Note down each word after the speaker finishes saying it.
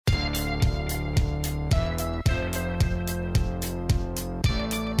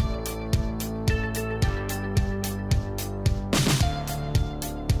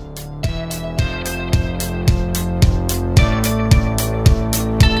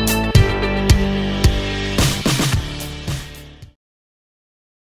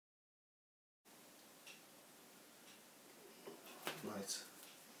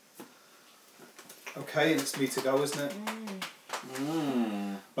Okay, and it's me to go, isn't it?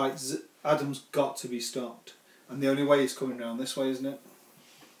 Right, Adam's got to be stopped. And the only way he's coming round this way, isn't it?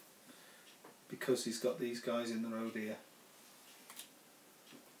 Because he's got these guys in the road here.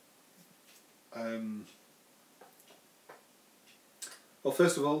 Well,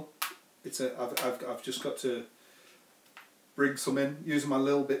 first of all, I've just got to bring some in using my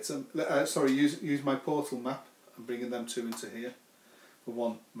little bits of use my portal map and bringing them two into here for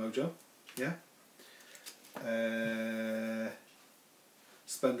one mojo. Yeah.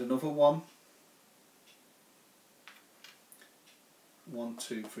 Spend another one. 1,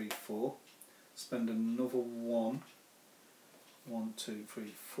 2, 3, 4. Spend another one. 1, 2,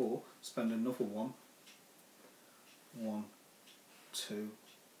 3, 4. Spend another one. 1, 2,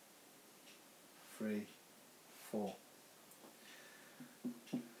 3, 4.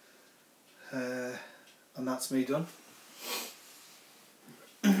 And that's me done.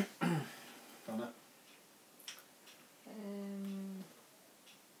 Donna.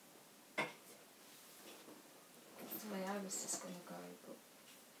 That's the way I was just going to go, but...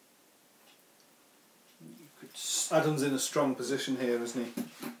 Adam's in a strong position here, isn't he?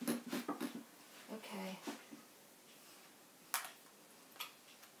 Okay.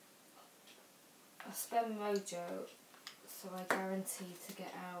 I spend mojo, so I guarantee to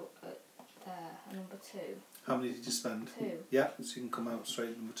get out at there, at number 2. How many did you spend? 2. Yeah, so you can come out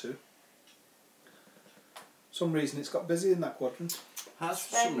straight at number 2. Some reason it's got busy in that quadrant. Has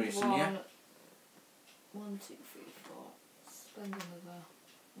for some reason, yeah. 1, 2, 3, 4. Spend another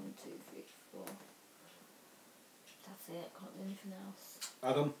 1, 2, 3, 4. That's it, can't do anything else.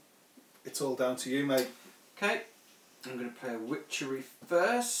 Adam, it's all down to you, mate. Okay, I'm going to play a witchery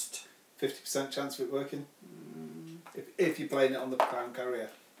first. 50% chance of it working. If you're playing it on the crown carrier.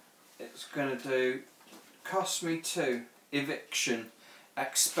 It's going to do cost me 2. Eviction.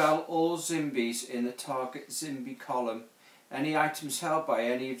 Expel all Zimbies in the target Zimby column. Any items held by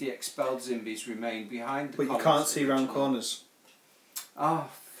any of the expelled Zimbies remain behind the column. But you can't see round corners. Oh.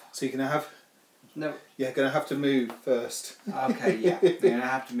 So you're going to have... No. You're going to have to move first. Okay, yeah. You're going to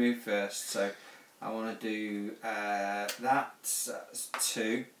have to move first. So I want to do that's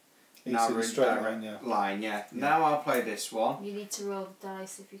 2. Now in a straight line, yeah. Line, yeah. Now I'll play this one. You need to roll the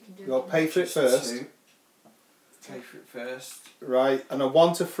dice if you can do it. You'll pay for it first. 2. Pay for it first. Right, and a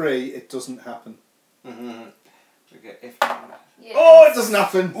 1 to 3, it doesn't happen. We get if. Yes. Oh, it doesn't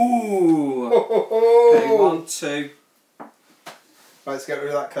happen! Ooh! Okay, 1, 2. Right, let's get rid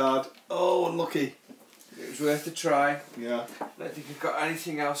of that card. Oh, unlucky. It was worth a try. Yeah. I don't think I've got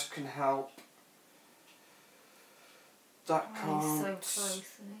anything else that can help. That can't. He's so close,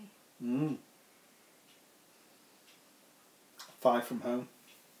 isn't he? 5 from home.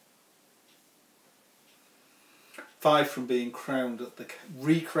 5 from being crowned at the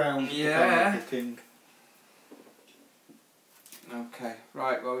recrowned at the king. Okay,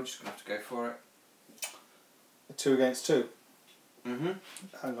 right. Well, we're just gonna have to go for it. A 2 against 2.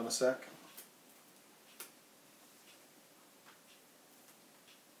 Hang on a sec.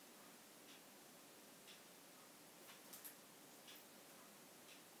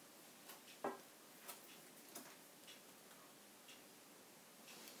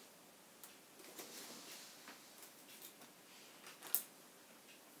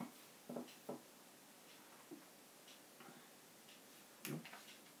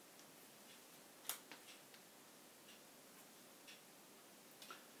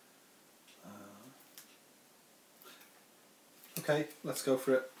 Okay, let's go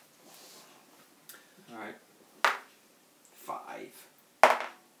for it. Alright. 5.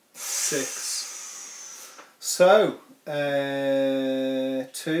 6. So, 2.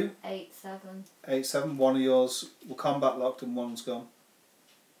 8, 7. 8, 7. One of yours will combat locked and one's gone.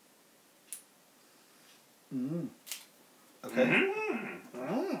 Okay.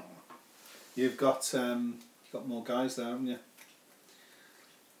 You've got more guys there, haven't you?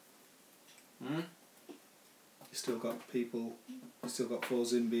 You still got people. You still got 4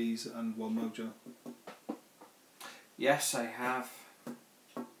 Zimbies and 1 Mojo. Yes, I have. You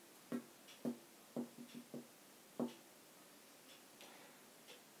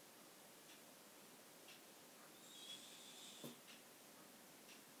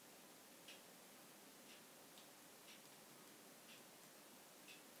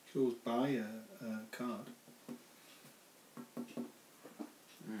could always buy a card.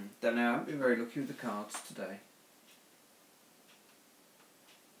 Don't know, I haven't been very lucky with the cards today.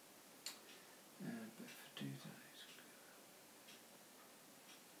 But if I do that,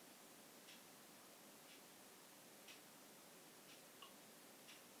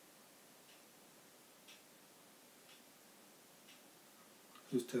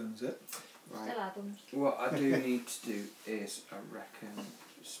 whose turn is it? Right. Still Adams. What I do need to do is, I reckon,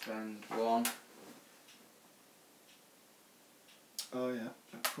 spend 1. Oh yeah.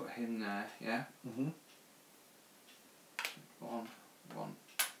 I'll put him there, yeah? Mhm. 1, 1,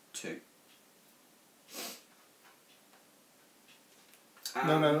 2.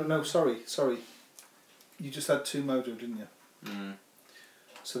 No. Sorry. You just had 2 mojo, didn't you? Mm.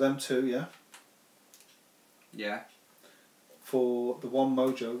 So them 2, yeah. Yeah. For the 1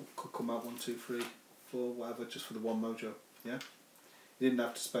 mojo could come out 1, 2, 3, 4, whatever, just for the 1 mojo. Yeah. You didn't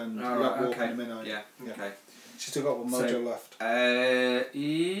have to spend. Oh, You're not right, walking okay. them in, are you? Yeah. Okay. She's still got 1 mojo So, left.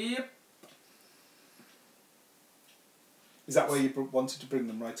 Yep. Is that where you wanted to bring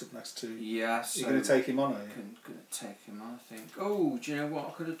them right up next to? Yeah. So You're going to take him on, are you? I'm going to take him on, I think. Oh, do you know what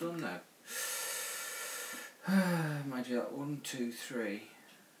I could have done now? Might do that. 1, 2, 3.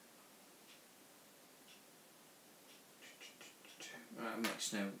 Right,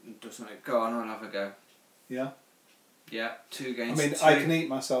 makes no, doesn't it? Go on, I'll have a go. Yeah. Yeah, 2 I against mean, 2. I can eat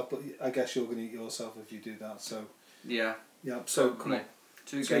myself, but I guess you're going to eat yourself if you do that. So. Yeah. Yeah. So come on.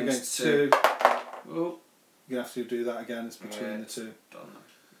 2 against 2. Oh. You have to do that again. It's between the 2.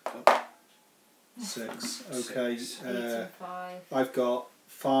 Done. 6. Okay. 8 and 5. I've got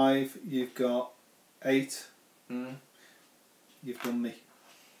 5. You've got 8. Mm. You've done me.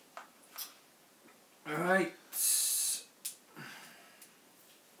 Right.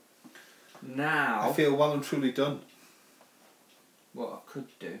 Now, I feel well and truly done. what I could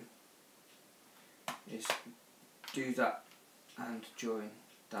do is do that and join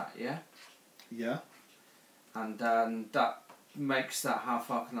that, yeah? Yeah. And then that makes that, how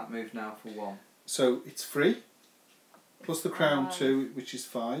far can that move now for 1? So it's 3. Plus the crown 5. 2, which is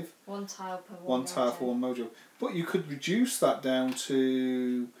 5. 1 tile per 1 tile for 1 mojo. But you could reduce that down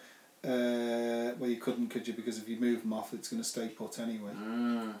to... well, you couldn't, could you? Because if you move them off, it's going to stay put anyway.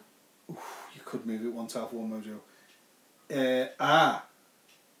 Mm. Oof, you could move it 1 tile for 1 mojo.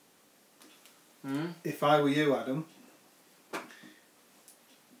 If I were you, Adam...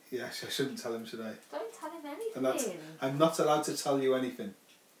 Yes, I shouldn't tell him, should I? Don't tell him And that's, anything. I'm not allowed to tell you anything.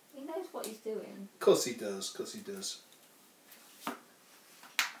 He knows what he's doing. Of course he does, of course he does.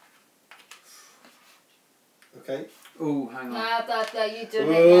 Okay. Oh, hang on. You done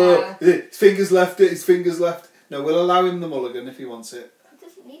it now. His fingers left it, his fingers left. No, we'll allow him the mulligan if he wants it. He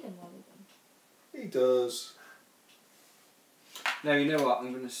doesn't need a mulligan. He does. No, you know what?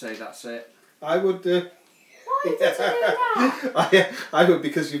 I'm going to say that's it. I would Why did you do that? I would,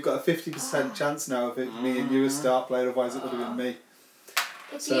 because you've got a 50% chance now of it, me and you as start player, otherwise it would have been me.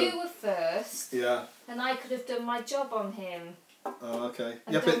 If So- you were first, Yeah. then I could have done my job on him. Oh, okay.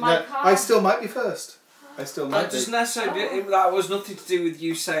 And Yeah, done but my no, card. I still might be first. I still might That just be. necessarily, that was nothing to do with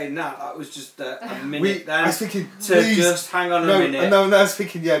you saying that. That was just a minute I then. was thinking, So please. just hang on a No, minute. no, I was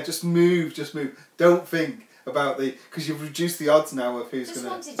thinking, yeah, just move. Don't think about because you've reduced the odds now of who's Just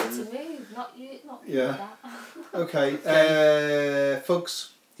going to... wanted you to move, not you, Yeah. that. Okay,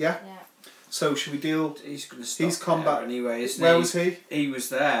 Fugs, yeah? Yeah. So should we deal... He's going to stop He's combat... there anyway, isn't Where he? was he? He was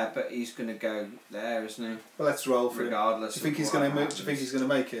there, but he's going to go there, isn't he? Well, let's roll for him. Regardless. Do you think he's going to move? Do you think he's going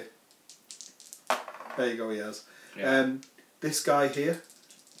to make it? There you go, he has. Yeah. This guy here.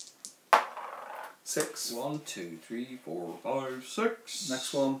 6. 1, 2, 3, 4, 5, 6.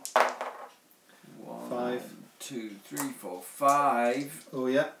 Next one. 1, 5. 2, 3, 4, 5. Oh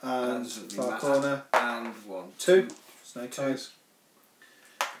yeah, and Doesn't far matter. corner. And 1, 2. 2. Snake 2. eyes.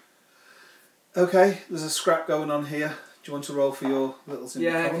 Okay, there's a scrap going on here. Do you want to roll for your little Zimby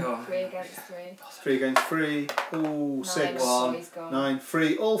Yeah, column? go on. 3 against 3. 3 against 3. Ooh, 9 6. before he's gone. 9.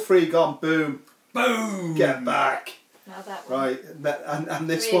 3. All 3 gone. Boom. Boom! Get back. Now that one. Right, and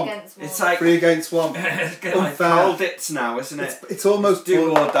this 3 one. against 1. It's like 3 against 1. it's getting like Unfair. cold it's now, isn't it? It's almost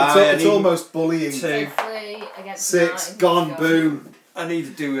do or die. It's almost bullying. 2. So 3 against 6 9. gone. He's Boom. I need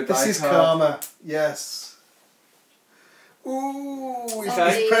to do with This that is card. karma. Yes. Ooh, his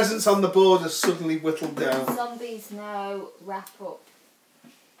Zombies. presence on the board has suddenly whittled down. Zombies now wrap up.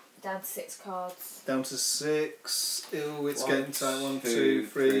 Down to 6 cards. Down to 6. Ew, it's 1, getting tight. 1, 2,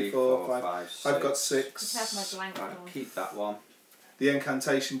 3, 4, 5. 6. I've got You 6. can have my blank Right, one. keep that one. The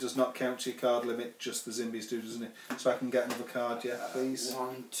incantation does not count to your card limit, just the Zimbies do, doesn't it? So I can get another card, yeah, please.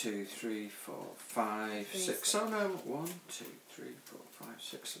 1, 2, 3, 4, 5, 6. Oh no, 1, 2, 3, 4, 5,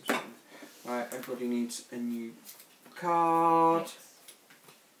 6. I'm sorry. Right, everybody needs a new card. 6.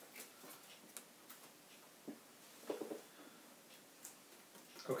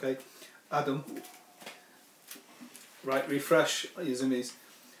 Okay, Adam. Right, refresh your Zimbies.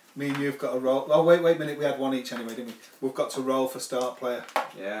 Me and you've got to roll. Oh, wait a minute, we had 1 each anyway, didn't we? We've got to roll for start player.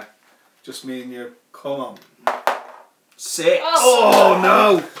 Yeah. Just me and you. Come on. 6. Oh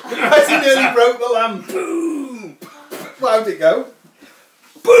no! As he nearly broke the lamp. Boom! Well, how'd it go?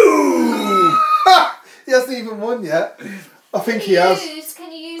 Boom! He hasn't even won yet. I think he has.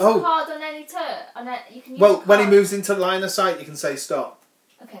 Can you use a card on any turn? You can use Well, when he moves into line of sight, you can say stop.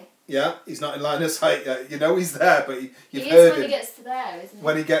 Okay. Yeah, he's not in line of sight yet. You know he's there, but you've he heard is when him. he gets to there, isn't he?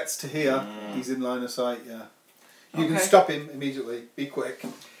 When he gets to here, he's in line of sight, yeah. You can stop him immediately. Be quick.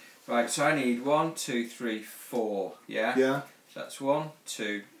 Right, so I need 1, 2, 3, 4. Yeah? Yeah. So that's 1,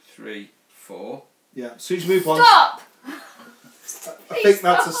 2, 3, 4. Yeah. As soon as you move on. Stop! I think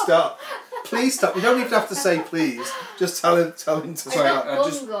that's a stop. Please stop. You don't even have to say please. Just tell him to stop.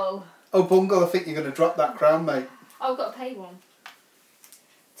 Bungle. Oh, Bungle, I think you're going to drop that crown, mate. Oh, I've got to pay one.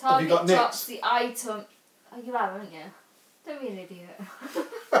 Have you got Target drops nicks? the item. Oh, you have, haven't you? Don't be an idiot.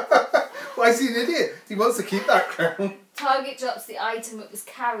 Why is he an idiot? He wants to keep that crown. Target drops the item it was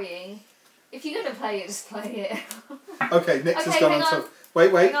carrying. If you're going to play it, just play it. Okay, Nick's has Okay, gone hang on on. top.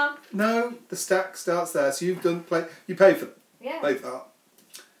 Wait. Hang on. No, the stack starts there. So you've done play. You pay for Yeah. play for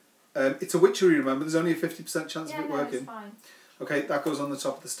that. It's a witchery, remember? There's only a 50% chance Yeah, of it no, working. it's fine. Okay, that goes on the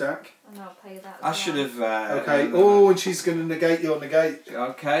top of the stack. And I'll pay that. I should have. Okay. Oh, and she's going to negate your negate.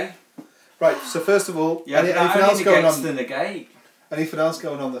 Okay. Right. So first of all, Yeah, anything that else only going negates on? the negate. Anything else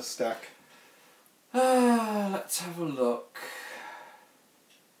going on the stack? Let's have a look.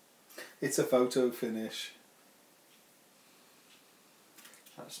 It's a photo finish.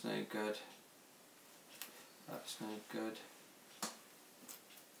 That's no good. That's no good.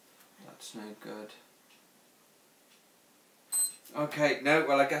 That's no good. Okay, no,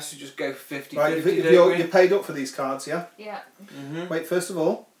 well I guess we just go 50-50, Right, if don't we? you're paid up for these cards, yeah? Yeah. Wait, first of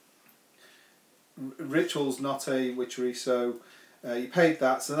all, ritual's not a witchery, so you paid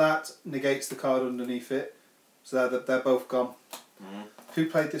that, so that negates the card underneath it. So they're both gone. Who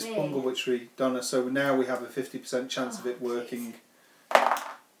played this Me. bungle witchery? Donna. So now we have a 50% chance of it working.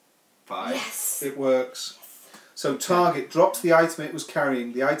 5. Yes. It works. So target drops the item it was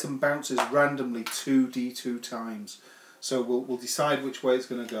carrying. The item bounces randomly 2d2 times. So we'll decide which way it's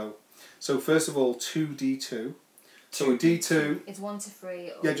going to go. So first of all, 2d2. So a d2. It's 1 to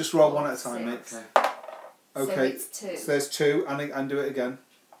 3. Yeah, just roll one at a time, mate. Okay. Okay. So it's 2. So there's 2, and do it again.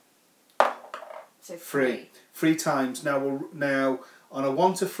 So 3. 3 times. Now on a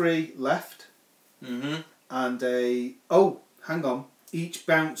 1 to 3 left, and a hang on. Each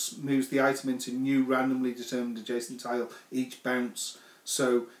bounce moves the item into new randomly determined adjacent tile. Each bounce,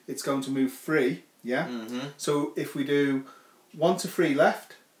 so it's going to move 3. Yeah. So if we do 1 to 3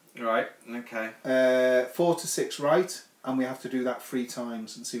 left, Right. Okay. 4 to 6 right, and we have to do that 3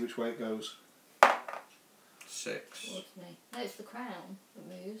 times and see which way it goes. 6. Towards me. No, it's the crown that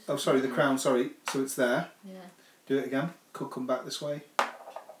moves. Oh, sorry, the crown. Sorry. So it's there. Yeah. Do it again. Could come back this way.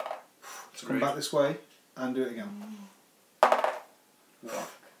 Let's come 3. back this way and do it again. 1.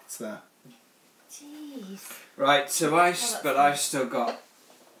 It's there. Jeez. Right. So I've still got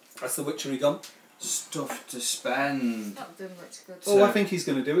That's the witchery gun. stuff to spend. Not doing much good. Oh, I think he's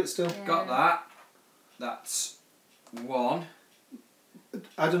going to do it still. Yeah. Got that. That's 1.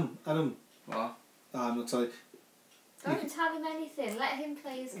 Adam. What? I'm not telling you. Don't tell him anything. Let him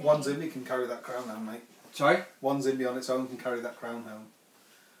play his game. One Zimby can carry that crown home, mate. Sorry. One Zimby on its own can carry that crown home.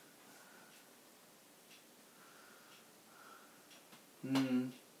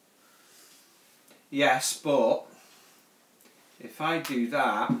 Yes, but if I do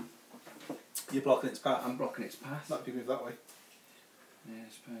that, You're blocking its path. I'm blocking its path. Not if you move that way. Yeah, I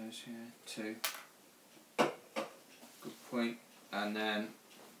suppose, yeah. 2. Good point. And then,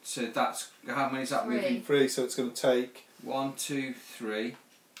 so that's, how many is that 3. moving? 3, so it's going to take... 1, 2, 3.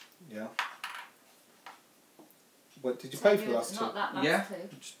 Yeah. What, did you pay for the last 2? Not that last Yeah, 2.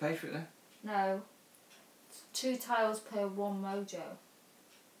 just pay for it then. No. It's 2 tiles per 1 mojo.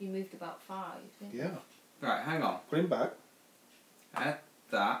 You moved about 5, didn't you? Yeah. Right, hang on. Put him back. Add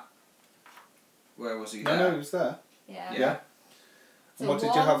that. Where was he No, there? he was there. Yeah. Yeah. So And what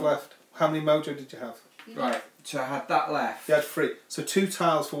did you have left? How many mojo did you have? You Right, so I had that left. You had 3. So 2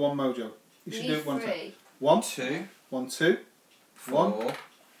 tiles for 1 mojo. You should do it 1 time. 3. 1, 2, 1, 2, 4,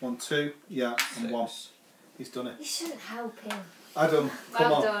 1, 2, yeah, and 1. 6. He's done it. You shouldn't help him. Adam,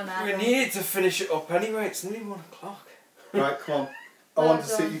 come Well on. done, We Adam. needed to finish it up anyway, it's nearly 1 o'clock. Right, come on. I Well want to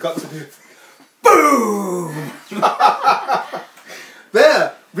see, done. you got to do it. Boom!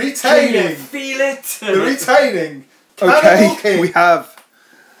 There! Can you Retaining! feel it? The retaining! Okay, Cannibal King. we have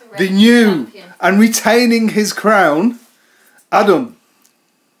the reigning new champion. and retaining his crown, Adam,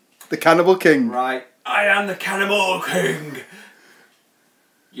 the Cannibal King. Right, I am the Cannibal King.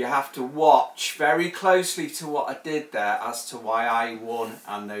 You have to watch very closely to what I did there as to why I won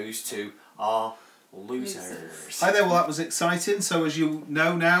and those two are Losers. Hi there, well that was exciting. So as you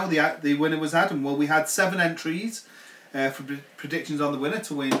know now, the winner was Adam. Well, we had 7 entries for predictions on the winner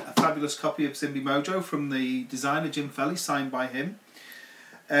to win a fabulous copy of Zimby Mojo from the designer Jim Felly, signed by him.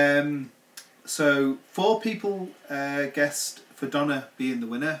 So 4 people guessed for Donna being the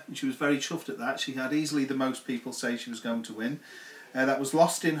winner, and she was very chuffed at that. She had easily the most people say she was going to win. That was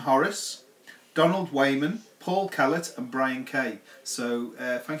Lost in Horace, Donald Wayman, Paul Kellett and Brian Kay. So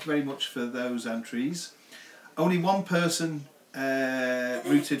thank you very much for those entries. Only one person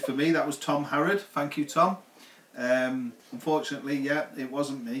rooted for me, that was Tom Harrod. Thank you, Tom. Unfortunately, yeah, it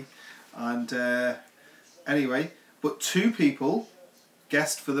wasn't me. And anyway, but 2 people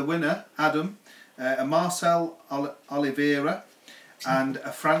guessed for the winner, Adam, a Marcel Oliveira and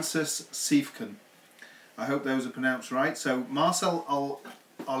a Francis Siefken. I hope those are pronounced right. So Marcel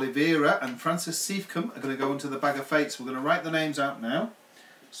Oliveira and Francis Siefken are going to go into the bag of fate. So we're going to write the names out now.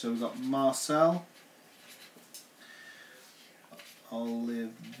 So we've got Marcel Oliveira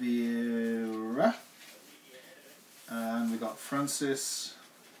and we've got Francis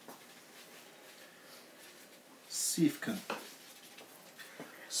Siefken.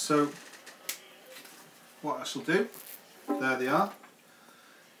 So what I shall do, there they are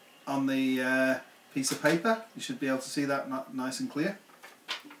on the piece of paper. You should be able to see that nice and clear.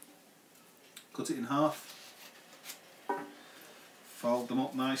 Cut it in half, fold them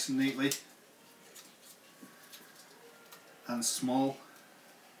up nice and neatly and small.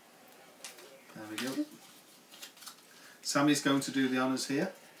 There we go. Sammy's going to do the honours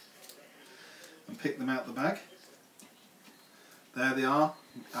here and pick them out the bag. There they are.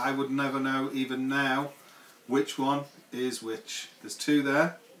 I would never know even now which one is which. There's 2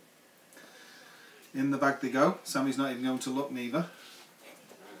 there. In the bag they go. Sammy's not even going to look neither.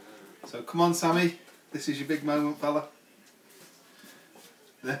 So come on, Sammy, this is your big moment, fella.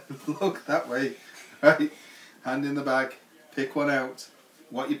 Look that way. Right, hand in the bag, pick one out.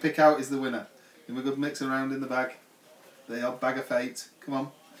 What you pick out is the winner. Give them a good mix around in the bag. They are bag of fate. Come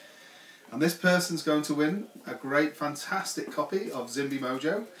on. And this person's going to win a great, fantastic copy of Zimby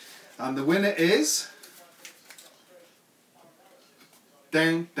Mojo. And the winner is...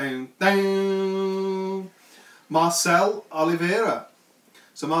 Down, down, down. Marcel Oliveira.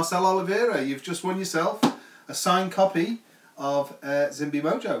 So Marcel Oliveira, you've just won yourself a signed copy of Zimby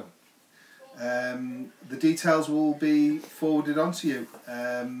Mojo. The details will be forwarded on to you.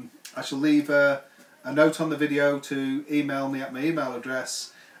 I shall leave a note on the video to email me at my email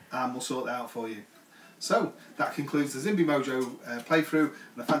address and we'll sort that out for you. So that concludes the Zimby Mojo playthrough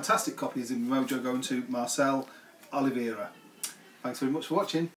and a fantastic copy of Zimby Mojo going to Marcel Oliveira. Thanks very much for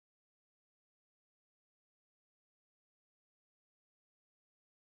watching.